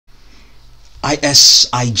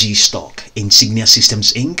ISIG stock, Insignia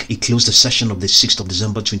Systems Inc. It closed the session of the 6th of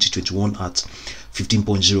December 2021 at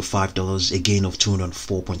 $15.05, a gain of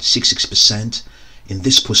 204.66%. In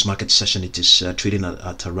this post-market session, it is trading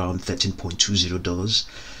at around $13.20.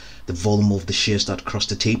 The volume of the shares that crossed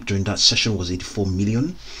the tape during that session was 84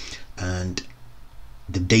 million, and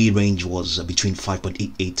the day range was between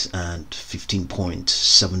 5.88 and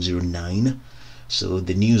 15.709. So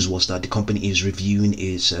the news was that the company is reviewing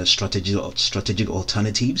its strategic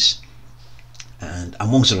alternatives, and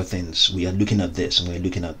amongst other things, we are looking at this, and we're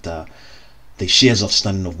looking at the shares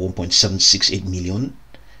outstanding of 1.768 million,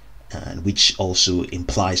 and which also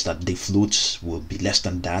implies that the float will be less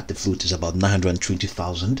than that. The float is about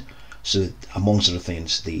 920,000. So amongst other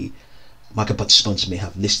things, the market participants may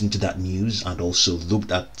have listened to that news and also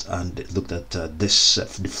looked at this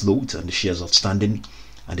the float and the shares outstanding,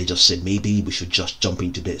 and they just said maybe we should just jump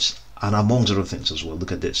into this. And amongst other things as well,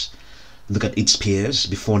 look at this, look at its peers.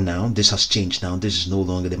 Before now, this has changed. Now this is no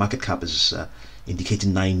longer, the market cap is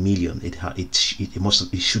indicating 9 million. It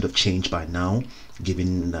should have changed by now,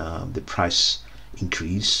 given the price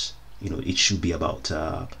increase. It should be about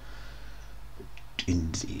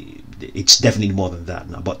it's definitely more than that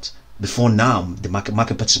now. But before now, the market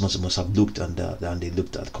participants must have looked and they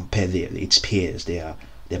looked at, compared its peers. Their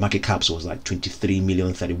market caps was like 23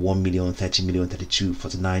 million, 31 million, 30 million, 32,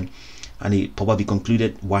 49, and it probably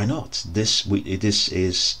concluded, why not? This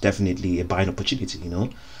is definitely a buying opportunity,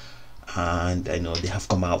 and they have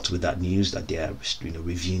come out with that news that they are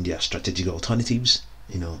reviewing their strategic alternatives,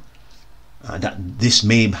 that this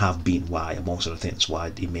may have been why, amongst other things, why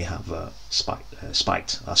it may have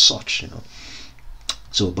spiked as such,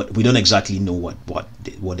 So, but we don't exactly know what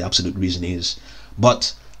the absolute reason is.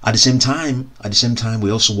 But at the same time,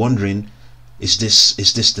 we're also wondering, is this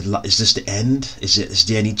the end? Is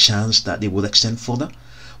there any chance that they will extend further?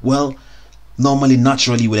 Well, normally,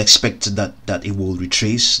 naturally, we'd expect that it will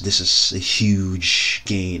retrace. This is a huge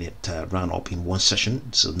gain. It ran up in one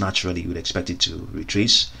session, so naturally, we'd expect it to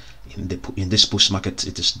retrace. In this post market,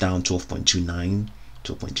 it is down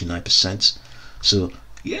 12.29%. So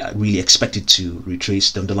yeah, really expect it to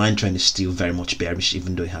retrace. The underlying trend is still very much bearish,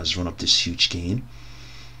 even though it has run up this huge gain.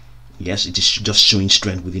 Yes, it is just showing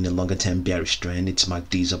strength within a longer term bearish trend. Its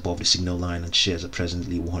MACD is above the signal line, and shares are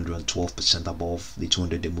presently 112% above the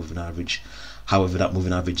 200-day moving average. However, that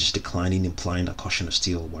moving average is declining, implying that caution is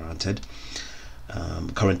still warranted.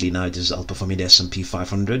 Currently now it is outperforming the S&P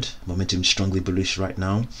 500. Momentum is strongly bullish right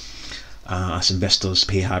now, as investors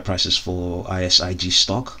pay high prices for ISIG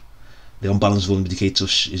stock. The unbalanced volume indicator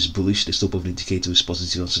is bullish. The slope of the indicator is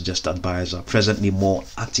positive and suggests that buyers are presently more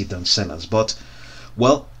active than sellers. But,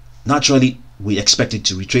 well, naturally we expect it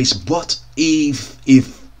to retrace. But if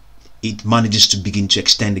it manages to begin to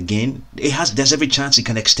extend again, there's every chance it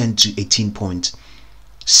can extend to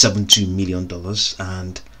 $18.72 million,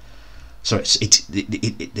 and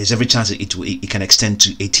there's every chance it can extend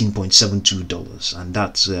to $18.72, and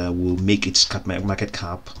that will make its market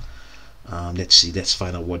cap. Let's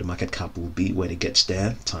find out what the market cap will be when it gets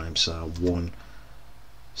there, times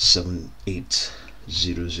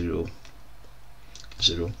 178,000.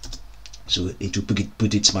 So it will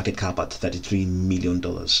put its market cap at $33 million,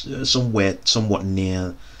 somewhat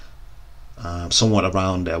near, somewhat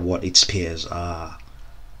around what its peers are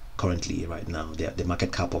currently right now. The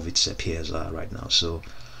market cap of its peers are right now. So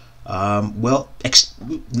well,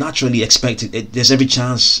 naturally expected, there's every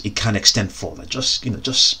chance it can extend further, just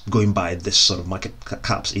going by this sort of market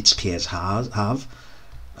caps its peers have,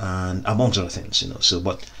 and amongst other things, so.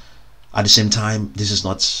 But at the same time, this is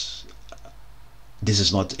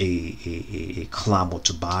not a clamor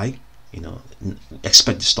to buy.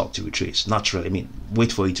 Expect the stock to retrace. Naturally,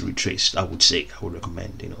 wait for it to retrace. I would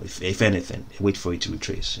recommend, if anything, wait for it to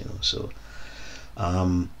retrace. So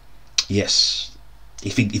yes,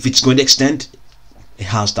 if it's going to extend, it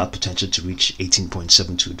has that potential to reach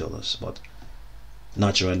 $18.72. But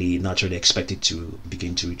naturally expect it to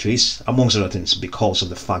begin to retrace, amongst other things, because of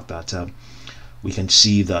the fact that we can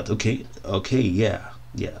see that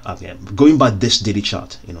going by this daily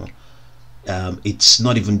chart, it's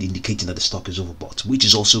not even indicating that the stock is overbought, which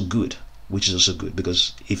is also good.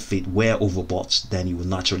 Because if it were overbought, then you would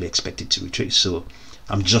naturally expect it to retrace. So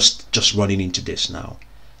I'm just running into this now.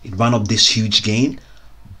 It ran up this huge gain,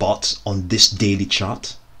 but on this daily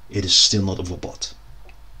chart, it is still not overbought,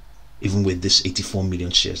 even with this 84 million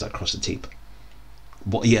shares that crossed the tape.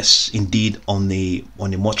 But yes, indeed, on a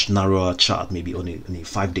much narrower chart, maybe on a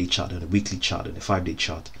 5-day chart, on a weekly chart, on a 5-day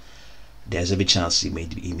chart, there's every chance it may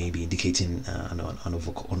be indicating an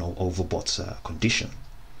overbought condition.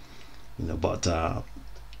 But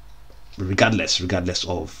regardless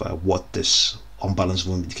of what this unbalanced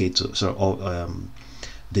volume indicator,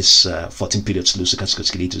 this 14 period slow stochastic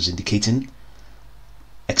oscillator is indicating,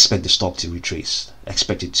 expect the stock to retrace,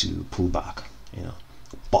 expect it to pull back,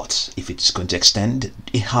 but if it's going to extend,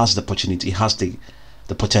 it has the opportunity, it has the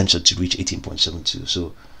potential to reach 18.72.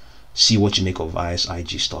 so see what you make of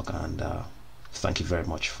ISIG stock, and thank you very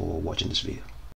much for watching this video.